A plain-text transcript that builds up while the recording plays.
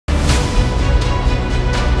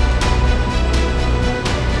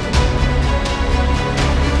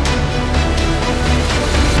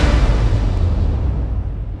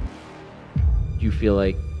feel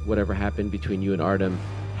like whatever happened between you and Artem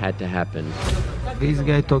had to happen? This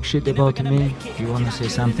guy talk shit about me. If you want to say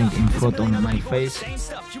something in front of my face,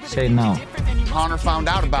 say now. Connor found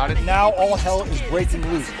out about it. Now all hell is breaking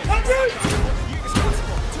loose.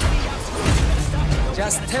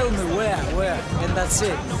 Just tell me where, and that's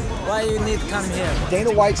it. Why you need to come here?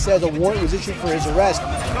 Dana White says a warrant was issued for his arrest.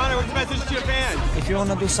 Connor, what's the message to your fans? If you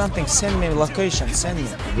want to do something, send me a location, send me.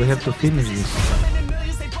 We have to finish this.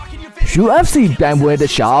 UFC ပြိုင်ပွဲတ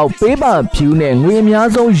စ်လျှောက်ပေးပန်ဖြူနဲ့ငွေအများ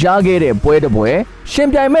ဆုံးရခဲ့တဲ့ပွဲတစ်ပွဲရှင်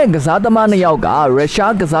ပြိုင်မဲ့ကစားသမား2ယောက်ကရု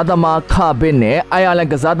ရှားကစားသမားခါဘစ်နဲ့အိုင်ယာလန်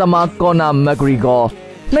ကစားသမားကော်နာမက်ဂရီဂေါ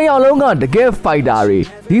2ယောက်လုံးကတကယ်ဖိုက်တာတွေ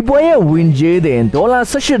ဒီပွဲရဲ့ဝင်ကြေးတင်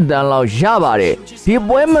$18တန်းလောက်ရပါတယ်ဒီ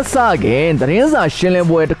ပွဲမစခင်သတင်းစာရှင်းလင်း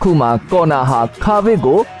ပွဲတစ်ခုမှာကော်နာဟာခါဘစ်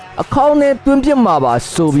ကိုအခေါင်းနဲ့တွင်းပြစ်မှာပါ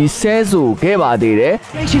ဆိုပြီးဆဲဆိုခဲ့ပါသေးတယ်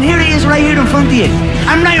Here he is right here in front of you.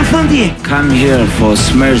 I'm right in front of you. Come here for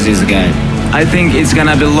smash this guy. I think it's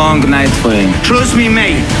gonna be a long night for him. Trust me,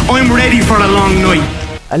 mate. I'm ready for a long night.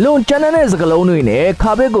 အလွန်ကျန်တဲ့စကလုံးတွေနဲ့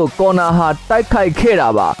ခါဘစ်ကိုကော်နာဟာတိုက်ခိုက်ခဲ့တာ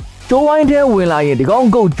ပါကျိုးဝိုင်းထဲဝင်လာရင်ဒီကောင်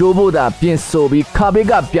ကုတ်ကျိုးဖို့သာပြင်ဆိုပြီးခါဘစ်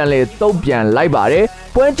ကပြန်လဲတုတ်ပြန်လိုက်ပါတယ်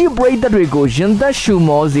ပွဲကြည့်ပရိသတ်တွေကိုရင်သက်ရှူ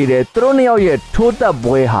မောစေတဲ့သူတို့နှစ်ယောက်ရဲ့ထိုးတက်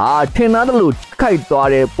ပွဲဟာထင်သားတယ်လို့ခိုက်သွား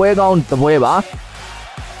တဲ့ပွဲကောင်းတစ်ပွဲပါ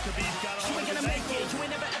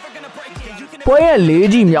ပွဲရဲ့၄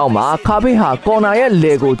ကြီးမြောက်မှာခါဘစ်ဟာကော်နာရဲ့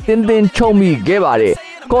လေကိုတင်းတင်းချုံမိခဲ့ပါတယ်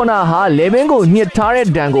ကော်နာဟာလေဘင်းကိုညှစ်ထားတဲ့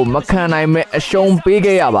ဒဏ်ကိုမခံနိုင်မဲ့အရှုံးပေး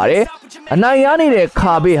ခဲ့ရပါတယ်အနိုင်ရနေတဲ့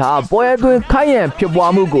ခါဘစ်ဟာပွဲအတွင်းခိုင်းရန်ဖြစ်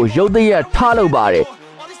ပွားမှုကိုရုတ်တရက်ထားလုပ်ပါတယ်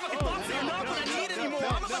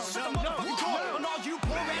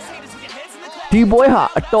ဒီပွဲဟာ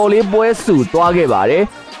အတော်လေးပွဲစုသွားခဲ့ပါတယ်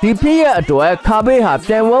ဒီဖြစ်ရဲ့အတွက်ခါဘစ်ဟာ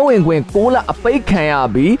ပြန်ဝဲဝင်ခွင့်6လအပိတ်ခံရ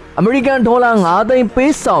ပြီးအမေရိကန်ဒေါ်လာ9သိန်း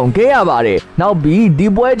ပေးဆောင်ခဲ့ရပါတယ်နောက်ပြီးဒီ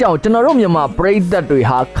ပွဲကြောင့်ကျွန်တော်တို့မြန်မာပရိသတ်တွေ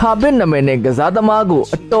ဟာခါဘစ်နာမည်နဲ့ကစားသမားကို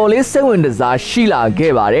အတော်လေးစိတ်ဝင်စားရှိလာ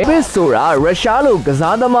ခဲ့ပါတယ်ဘစ်ဆိုတာရုရှားလိုက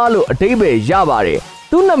စားသမားလို့အဓိပ္ပာယ်ရပါတယ်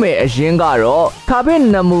သူ့နာမည်အရင်းကတော့ခါဘစ်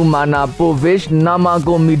နမူမာနာပိုဗစ်နာမာ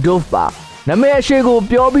ဂိုမီဒိုဗ်ပါနာမည်အရှိကို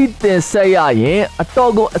ပြောပြီးတင်ဆက်ရရင်အ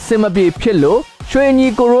တော်ကိုအစင်မပြေဖြစ်လို့ရွှေညီ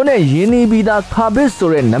ကိုရိုနဲ့ရင်းနှီးပြီးသားခါဘစ်ဆို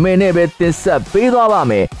တဲ့နာမည်နဲ့ပဲတင်ဆက်ပေးသွားပါ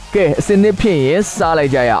မယ်ကဲအစင်းနစ်ဖြစ်ရင်စားလို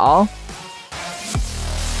က်ကြရအောင်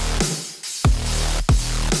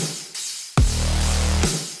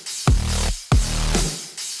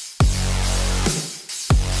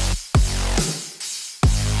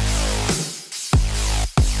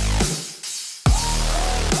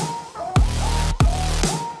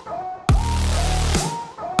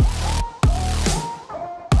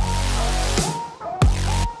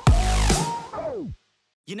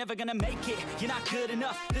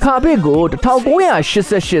ခါဘစ်ကို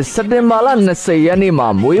1988စက်တင်ဘာလ20ရက်နေ့မှာ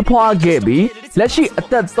မွေးဖွားခဲ့ပြီးလက်ရှိအ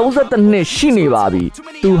သက်32နှစ်ရှိနေပါပြီ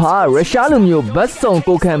သူဟာရုရှားလူမျိုးဘတ်စုံ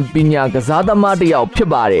ကိုခံပညာကစားသမားတစ်ယောက်ဖြစ်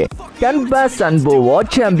ပါတယ်ကန်ဘတ်ဆန်ဘိုဝါ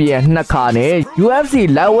ချန်ပီယံ2ခါနဲ့ UFC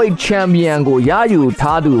Lightweight Champion ကိုရယူ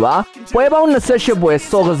ထားသူပါပွဲပေါင်း28ပွဲ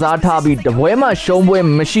စော်ကစားထားပြီးတပွဲမှရှုံးပွဲ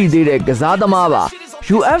မရှိသေးတဲ့ကစားသမားပါ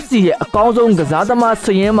UFC ရဲ့အကောင်းဆုံးကစားသမားစ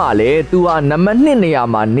ရင်းမှာလည်းသူဟာနံပါတ်2နေရာ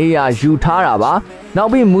မှာနေရာယူထားတာပါနော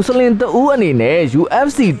က်ပြီးမွတ်စလင်တဦးအနေနဲ့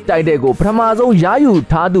UFC တိုက်တဲ့ကိုပထမဆုံးရယူ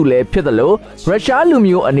ထားသူလည်းဖြစ်တယ်လို့ရုရှားလူ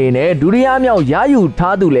မျိုးအနေနဲ့ဒုတိယမြောက်ရယူ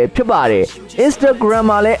ထားသူလည်းဖြစ်ပါတယ် Instagram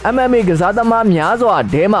မှာလည်း MMA ကစားသမားများစွာ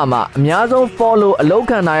ထဲမှာအများဆုံး follow အလုပ်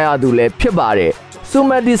ခံထားရသူလည်းဖြစ်ပါတယ်ဆူ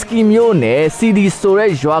မက်ဒီစကီမျိုးနဲ့စီဒီဆို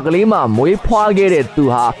တဲ့ရွာကလေးမှာမွေးဖွားခဲ့တဲ့သူ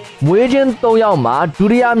ဟာမွေးချင်း3ယောက်မှာဒု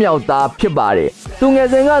တိယမြောက်သားဖြစ်ပါတယ်သူငယ်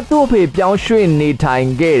စဉ်ကသူ့အဖေပြောင်းရွှေ့နေထိုင်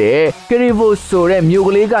ခဲ့တဲ့ကရီဗိုဆိုတဲ့မြို့က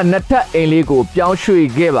လေးကနှစ်ထပ်အိမ်လေးကိုပြောင်းရွှေ့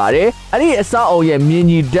ခဲ့ပါတယ်အဲ့ဒီအဆောက်အုံရဲ့မြင်း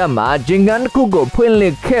ကြီးဓာတ်မှာဂျင်ကန်တစ်ခုကိုဖွင့်လှ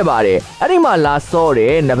စ်ခဲ့ပါတယ်အဲ့ဒီမှာလာစော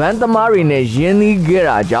တဲ့နဗန်းသမားတွေနဲ့ရင်းနှီးခဲ့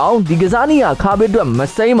တာကြောင့်ဒီကစားနည်းဟာခါဘစ်အတွက်မ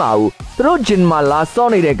စိမ့်ပါဘူးသူတို့ဂျင်မှာလာစော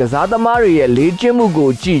နေတဲ့ကစားသမားတွေရဲ့လေ့ကျင့်မှုကို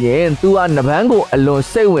ကြည့်ရင်သူဟာနဗန်းကိုအလွန်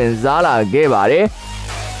စိတ်ဝင်စားလာခဲ့ပါတယ်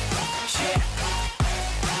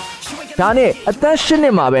ဒါနဲ့အသက်8နှ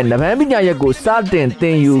စ်မှာပဲနဗန်းပညာရပ်ကိုစတင်သ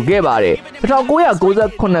င်ယူခဲ့ပါတယ်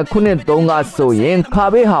1998ခုနှစ်တုန်းကဆိုရင်ခါ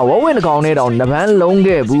ဘစ်ဟာဝဝင်းတကောင်နဲ့တောင်နဗန်းလုံး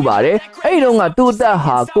ခဲ့ဘူးပါတယ်အဲ့ဒီတုန်းကသူ့အသက်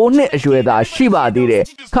ဟာ9နှစ်အရွယ်သာရှိပါသေးတယ်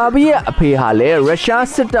ခါဘစ်ရဲ့အဖေဟာလည်းရုရှား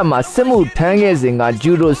စစ်တပ်မှာစစ်မှုထမ်းခဲ့စဉ်က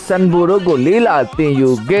ဂျူဒိုဆန်ဘိုတို့ကိုလေးလာသင်ယူ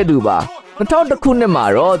ခဲ့သူပါ2000ခုနှစ်မှာ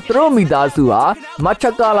တော့သူတို့မိသားစုဟာမချ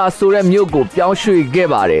က်ကာလာဆိုတဲ့မြို့ကိုပြောင်းရွှေ့ခဲ့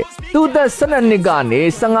ပါတယ်သူ့အသက်12နှစ်ကနေ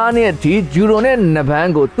15နှစ်အထိဂျူဒိုနဲ့နဗ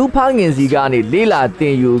န်းကိုသူ့ဖခင်စီကနေလေးလာသ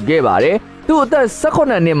င်ယူခဲ့ပါတယ်သူ သူ့အသက်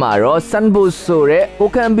18နှစ်မှာတော့ဆန်ဘိုဆိုတဲ့ကို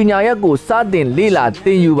ခံပညာရပ်ကိုစတင်လေ့လာသ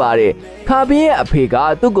င်ယူပါတယ်ခါဘီရဲ့အဖေက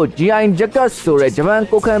သူ့ကို GI ဂျက်ကတ်ဆိုတဲ့ဂျပန်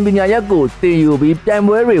ကိုခံပညာရပ်ကိုသင်ယူပြီးပြိုင်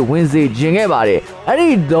ပွဲတွေဝင်စေခြင်းခဲ့ပါတယ်အဲ့ဒီ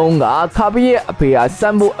တုန်းကခါဘီရဲ့အဖေဟာဆ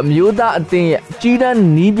န်ဘိုအမျိုးသားအသင်းရဲ့အကြီးတန်း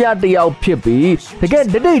နီးပြတစ်ယောက်ဖြစ်ပြီးတကယ်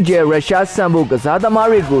ဒိတ်ကျဲရုရှားဆန်ဘိုကစားသမား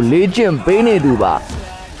တွေကိုလေ့ကျင့်ပေးနေသူပါ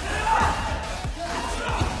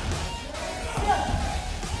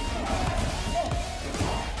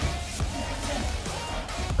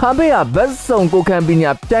ခါဘေးကဘတ်ဆုံကိုခံပ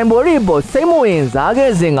ညာပြိုင်ပွဲတွေပေါ်စိတ်မဝင်စား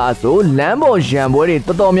ခဲ့စဉ်ကဆိုလမ်းပေါ်ရန်ပွဲတွေ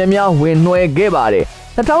တော်တော်များများဝင်နှွဲခဲ့ပါတယ်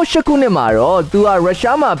2008ခုနှစ်မှာတော့သူကရု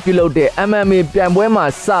ရှားမှာပြုလုပ်တဲ့ MMA ပြိုင်ပွဲမှာ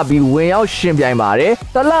စပြီးဝင်ရောက်ရှင်ပြိုင်ပါတယ်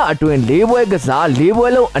တလအတွင်း၄ပွဲကစား၄ပွဲ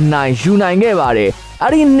လုံးအနိုင်ယူနိုင်ခဲ့ပါတယ်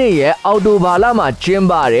အဲ့ဒီနှစ်ရဲ့အော်တိုဘာလမှာကျင်း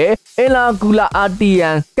ပတဲ့အင်လာဂူလာအာတီယ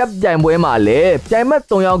န်ကပ်ပြိုင်ပွဲမှာလည်းပြိုင်မက်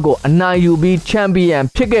3ယောက်ကိုအနိုင်ယူပြီးချန်ပီယံ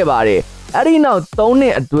ဖြစ်ခဲ့ပါတယ်အဲ့ဒီနောက်3နှ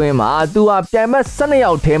စ်အတွင်းမှာသူဟာပြိုင်ဘက်12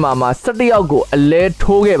ယောက်ထဲမှာ17ယောက်ကိုအလဲ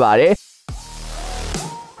ထိုးခဲ့ပါတယ်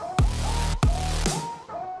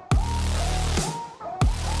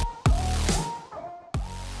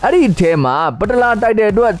အဲ့ဒီထဲမှာပတလာတိုက်တဲ့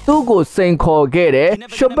အတွက်သူ့ကိုစိန်ခေါ်ခဲ့တဲ့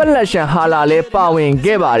ရှုပ်ပလက်ရှန်ဟာလာလည်းပါဝင်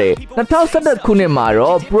ခဲ့ပါတယ်2011ခုနှစ်မှာ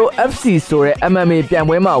တော့ Pro FC ဆိုတဲ့ MMA ပြိုင်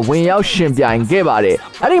ပွဲမှာဝင်ရောက်ရှင်ပြိုင်ခဲ့ပါတယ်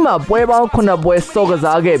အဲ့ဒီမှာပွဲပေါင်း9ပွဲစောက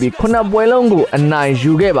စားခဲ့ပြီး9ပွဲလုံးကိုအနိုင်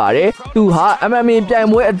ယူခဲ့ပါတယ်သူဟာ MMA ပြိုင်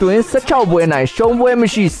ပွဲအတွင်း16ပွဲနိုင်ရှုံးပွဲမ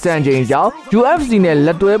ရှိစံချိန်ကြောင့် UFC နဲ့လ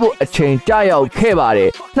က်တွဲဖို့အချိန်ကြာရောက်ခဲ့ပါတယ်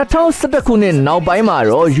2011ခုနှစ်နောက်ပိုင်းမှာ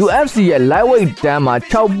တော့ UFC ရဲ့ lightweight တန်းမှာ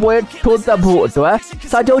6ပွဲထိုးသက်ဖို့အတွက်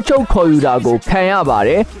စာချုပ်ခေါ်ယူတာကိုခံရပါတ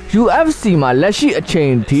ယ် UFC မှာလက်ရှိအချိ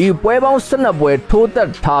န်ထိပွဲပေါင်း12ပွဲထိုးသက်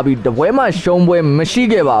ထားပြီးတပွဲမှရှုံးပွဲမရှိ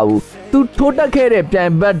ခဲ့ပါဘူးသူထိုးတက်ခဲ့တဲ့ပြို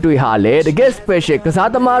င်ဘက်တွေဟာလည်းတကယ် special ကစား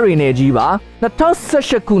သမားတွေနဲ့ကြီးပါ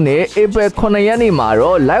2018ခုနှစ် April 9 ရက်နေ့မှာ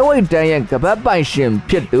တော့ lightweight တန်းရဲ့ကပတ်ပိုင်ရှင်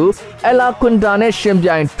ဖြစ်သူအလာကွန်တာနဲ့ရှင်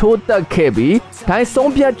ပြိုင်ထိုးတက်ခဲ့ပြီးဒိုင်း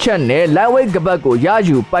ဆုံးဖြတ်ချက်နဲ့ lightweight ကပတ်ကိုရ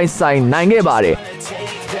ယူပိုင်ဆိုင်နိုင်ခဲ့ပါတယ်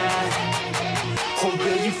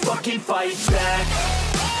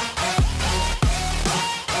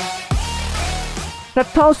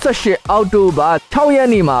2018အောက်တိုဘာ6ရက်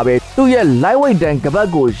နေ့မှာပဲသူ့ရဲ့ lightweight တန်းကပတ်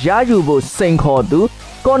ကိုရယူဖို့စိန်ခေါ်သူ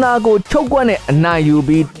ကော်နာကိုချုပ်ကွက်နဲ့အနိုင်ယူ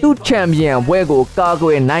ပြီးသူ့ချန်ပီယံဘွဲကိုကာကွ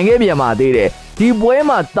ယ်နိုင်ခဲ့ပြန်ပါသေးတယ်ဒီပွဲ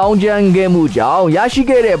မှာတောင်းချမ်းခဲ့မှုကြောင့်ရရှိ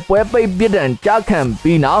ခဲ့တဲ့ပွဲပိတ်ပြစ်ဒဏ်ကြားခံ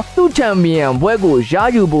ပြီးနောက်သူ့ချန်ပီယံဘွဲကိုရ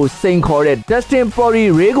ယူဖို့စိန်ခေါ်တဲ့ Dustin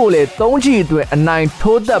Poirier ကိုလည်း3ချီအတွင်းအနိုင်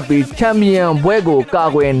ထိုးသက်ပြီးချန်ပီယံဘွဲကိုကာ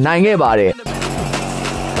ကွယ်နိုင်ခဲ့ပါတယ်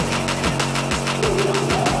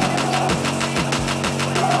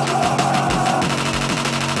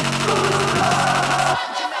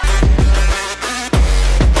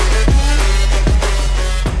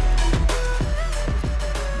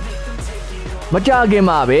မကြခင်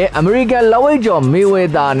မှာပဲအမေရိကန်လက်ဝှေ့ကျော်မေဝဲ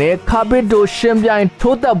သာနဲ့ခါပစ်တိုရှင်ပြိုင်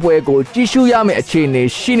ထိုးသက်ပွဲကိုကြည့်ရှုရမယ့်အခြေအနေ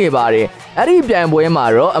ရှိနေပါတယ်။အဲ့ဒီပြိုင်ပွဲမှာ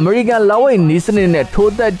တော့အမေရိကန်လက်ဝှေ့နီးစနစ်နဲ့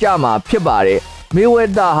ထိုးသက်ကြမှာဖြစ်ပါတယ်။မေဝဲ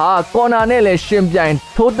သာဟာကော်နာနဲ့လည်းရှင်ပြိုင်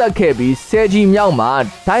ထိုးသက်ခဲ့ပြီး10ချီမြောက်မှာ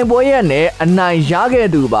ဒိုင်ပွဲရက်နဲ့အနိုင်ရခဲ့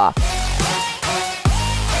သူပါ။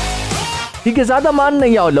ဒီကစားသမား2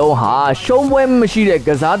ယောက်လုံးဟာရှုံးပွဲမရှိတဲ့က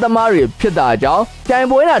စားသမားတွေဖြစ်တာကြောင့်ပြိုင်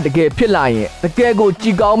ပွဲတာတကယ်ဖြစ်လာရင်တကယ်ကိုကြ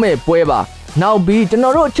ည်ကောင်းမဲ့ပွဲပါနောက်ပြီးကျွန်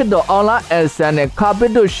တော်တို့အချစ်တော်အွန်လိုင်းအယ်ဆန်နဲ့ခါပ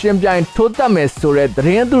စ်တို့ရှင်ပြိုင်ထိုးတက်မယ်ဆိုတဲ့သတ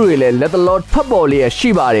င်းသူတွေလည်းလက်တလောထွက်ပေါ်လျက်ရှိ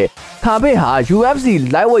ပါတယ်ခါပစ်ဟာ UFC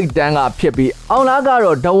lightweight တန်းကဖြစ်ပြီးအောင်လားက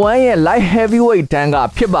တော့ဒဝမ်ရဲ့ light heavyweight တန်းက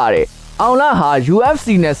ဖြစ်ပါတယ်အောင်လားဟာ UFC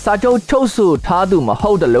နဲ့စာချုပ်ချုပ်ဆိုထားသူမ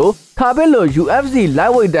ဟုတ်တယ်လို့ခါပစ်လို့ UFC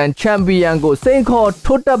lightweight တန်းချန်ပီယံကိုစိန်ခေါ်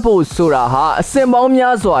ထိုးတက်ဖို့ဆိုတာဟာအစင်ပေါင်း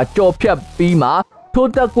များစွာကြော်ဖြတ်ပြီးမှ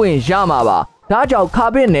ထိုးတက်ခွင့်ရမှာပါဒါကြောင့်ခါ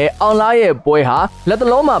ပစ်နဲ့အောင်လားရဲ့ပွဲဟာလက်တ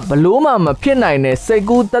လုံးမှာဘလို့မှမဖြစ်နိုင်တဲ့စိတ်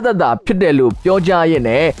ကူးတသက်တာဖြစ်တယ်လို့ပြောကြရဲ့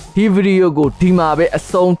နဲ့ဒီဗီဒီယိုကိုဒီမှာပဲအ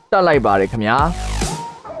ဆုံးတတ်လိုက်ပါတယ်ခင်ဗျာ